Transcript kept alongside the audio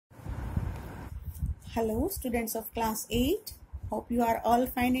Hello students of class 8. Hope you are all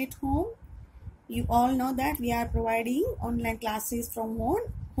fine at home. You all know that we are providing online classes from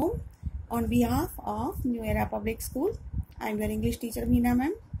home on behalf of New Era Public School. I am your English teacher Meena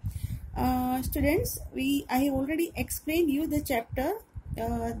ma'am. Students, I have already explained you the chapter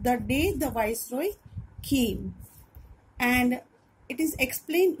The Day the Viceroy Came, and it is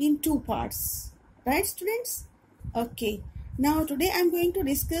explained in two parts, right students? Okay. Now today I am going to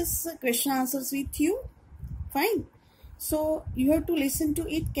discuss question answers with you. Fine. So you have to listen to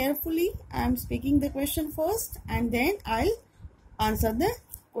it carefully. I am speaking the question first and then I'll answer the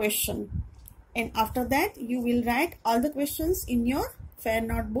question. And after that you will write all the questions in your fair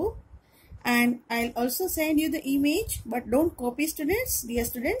notebook. And I'll also send you the image, but don't copy students, dear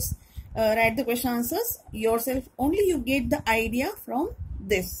students. Write the question answers yourself. Only you get the idea from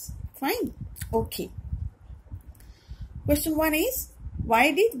this. Fine. Okay. Question 1 is,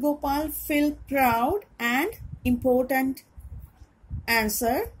 why did Gopal feel proud and important?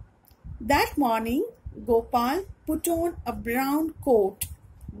 Answer, that morning Gopal put on a brown coat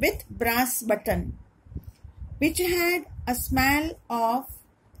with brass button, which had a smell of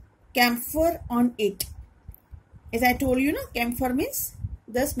camphor on it. As I told you, camphor means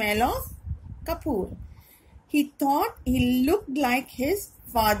the smell of kapoor. He thought he looked like his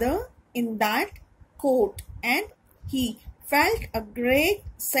father in that coat, and he felt a great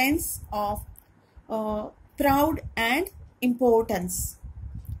sense of proud and importance.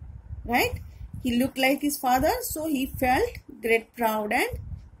 Right? He looked like his father, so he felt great proud and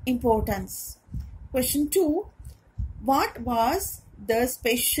importance. Question 2. What was the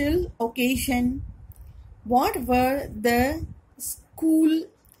special occasion? What were the school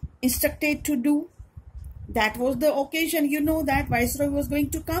instructed to do? That was the occasion, that Viceroy was going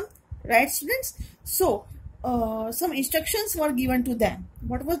to come, right students? So some instructions were given to them.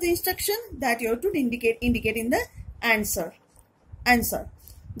 What was the instruction? That you have to indicate in the answer.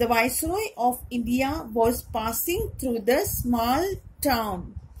 The Viceroy of India was passing through the small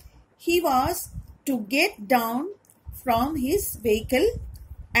town. He was to get down from his vehicle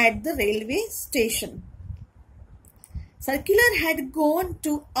at the railway station. Circular had gone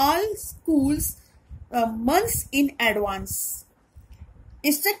to all schools months in advance,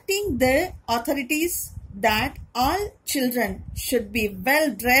 instructing the authorities that all children should be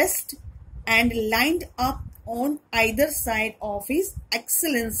well dressed and lined up on either side of His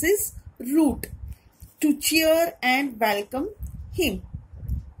Excellency's route to cheer and welcome him.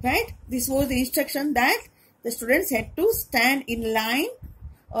 Right? This was the instruction that the students had to stand in line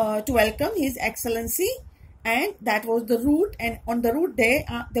to welcome His Excellency, and that was the route, and on the route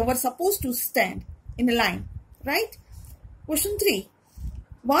they were supposed to stand in a line. Right? Question 3.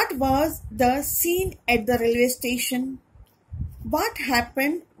 What was the scene at the railway station? What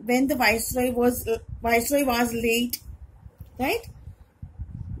happened when the Viceroy was late? Right?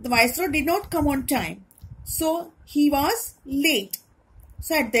 The Viceroy did not come on time, so he was late.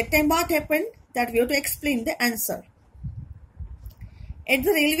 So at that time what happened? That we have to explain the answer. At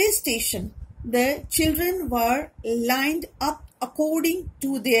the railway station, the children were lined up according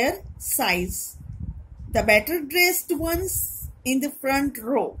to their size. The better dressed ones in the front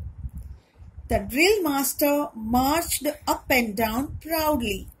row. The drill master marched up and down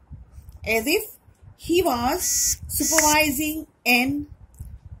proudly, as if he was supervising an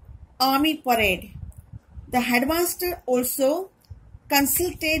army parade. The headmaster also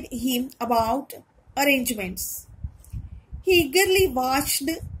consulted him about arrangements. He eagerly watched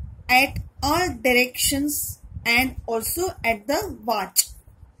at all directions and also at the watch.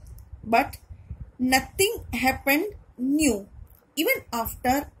 But nothing happened new. Even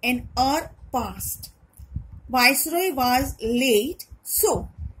after an hour passed, Viceroy was late, so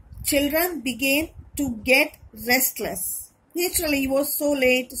children began to get restless. Naturally, he was so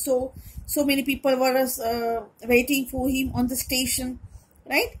late, so many people were waiting for him on the station,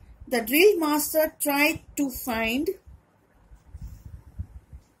 right? The drill master tried to find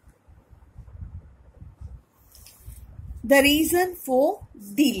the reason for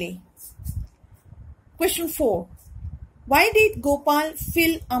delay. Question 4. Why did Gopal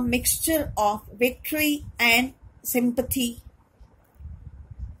feel a mixture of victory and sympathy?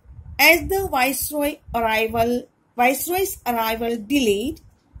 As the Viceroy's arrival delayed,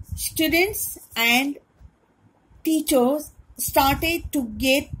 students and teachers started to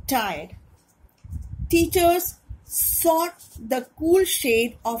get tired. Teachers sought the cool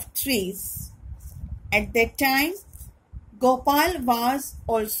shade of trees. At that time, Gopal was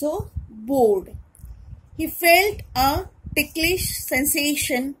also bored. He felt a ticklish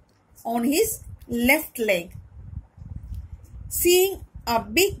sensation on his left leg. Seeing a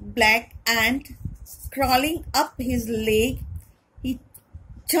big black ant crawling up his leg, he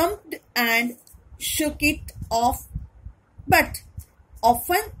jumped and shook it off, but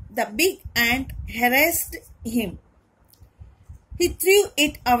often the big ant harassed him. He threw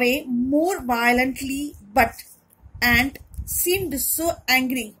it away more violently, but ant seemed so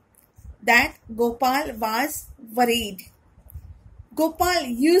angry that Gopal was worried. Gopal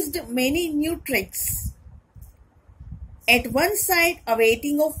used many new tricks. At one side, a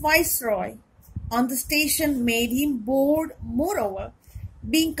waiting of viceroy on the station made him bored. Moreover,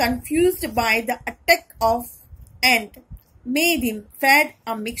 being confused by the attack of ant made him fed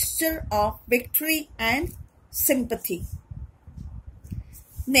a mixture of victory and sympathy.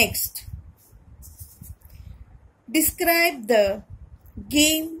 Next, describe the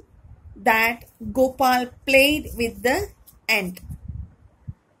game that Gopal played with the ant.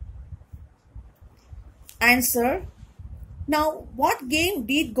 Answer. Now, what game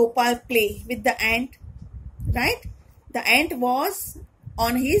did Gopal play with the ant? Right? The ant was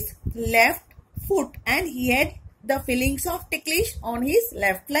on his left foot and he had the feelings of ticklish on his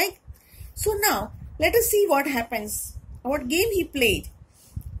left leg. So now, let us see what happens. What game he played.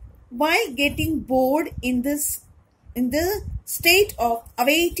 While getting bored in the state of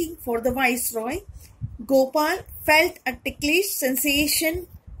awaiting for the viceroy, Gopal felt a ticklish sensation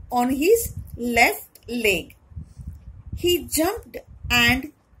on his left leg. He jumped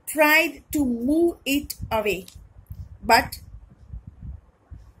and tried to move it away, but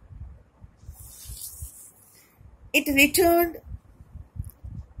it returned,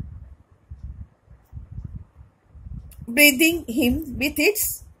 breathing him with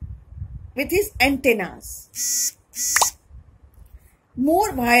his antennas.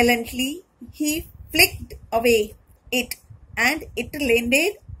 More violently, he flicked away it, and it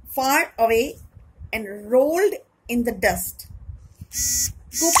landed far away and rolled in the dust.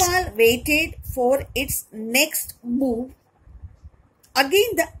 Gopal waited for its next move.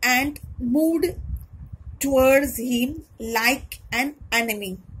 Again the ant moved towards him like an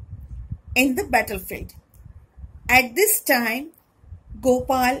enemy in the battlefield. At this time,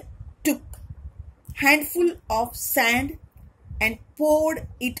 Gopal took a handful of sand and poured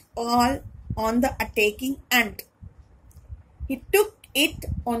it all on the attacking ant. He took it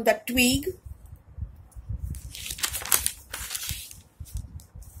on the twig.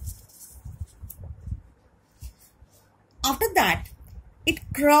 After that, it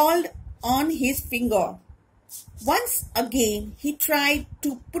crawled on his finger. Once again, he tried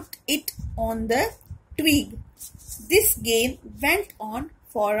to put it on the twig. This game went on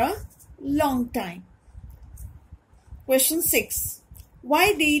for a long time. Question 6.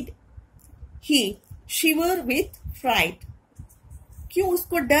 Why did he shiver with fright? क्यों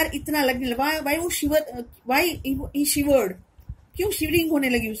उसको डर इतना लगने लगा? Why he shivered? क्यों shivering होने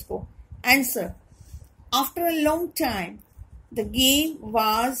लगी उसको? Answer. After a long time, the game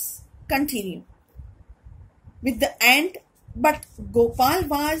was continued with the ant, but Gopal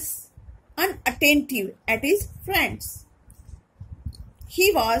was unattentive at his friends.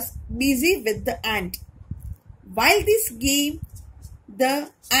 He was busy with the ant. While this game,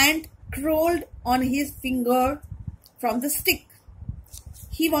 the ant crawled on his finger from the stick.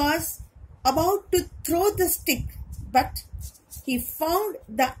 He was about to throw the stick, but he found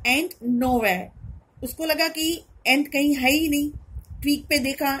the ant nowhere. उसको लगा कि एंट कहीं है ही नहीं. Tweak पे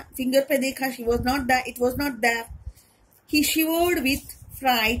देखा, finger पे देखा, it was not there. He shivered with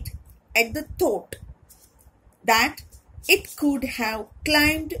fright at the thought that it could have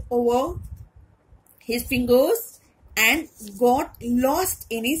climbed over his fingers and got lost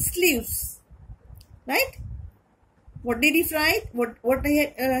in his sleeves. Right? What did he fright? What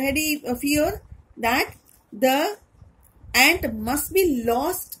had he fear? That the ant must be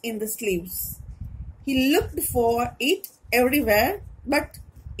lost in the sleeves. He looked for it everywhere, but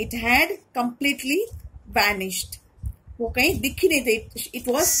it had completely vanished. Okay, it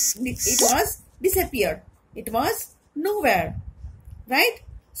was disappeared. It was nowhere. Right?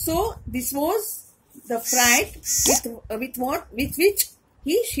 So this was the fright with which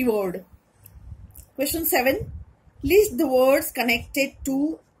he shivered. Question 7. List the words connected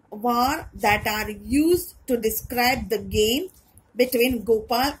to war that are used to describe the game between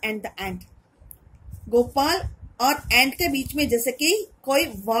Gopal and the ant. Gopal और एंट के बीच में जैसे कि कोई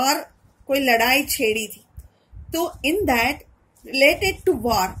वार, कोई लड़ाई छेड़ी थी. तो in that related to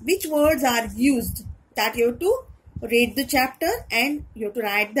war, which words are used? That you have to read the chapter and you have to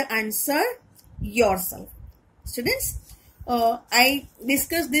write the answer yourself. Students, I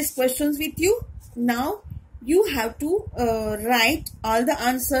discussed these questions with you. Now you have to write all the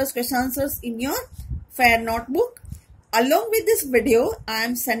answers, question answers in your fair notebook. along with this video, I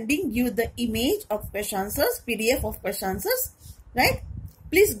am sending you the image of question answers, PDF of question answers, right?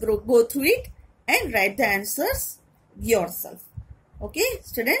 Please go through it and write the answers yourself. Okay,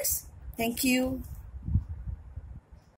 students? Thank you.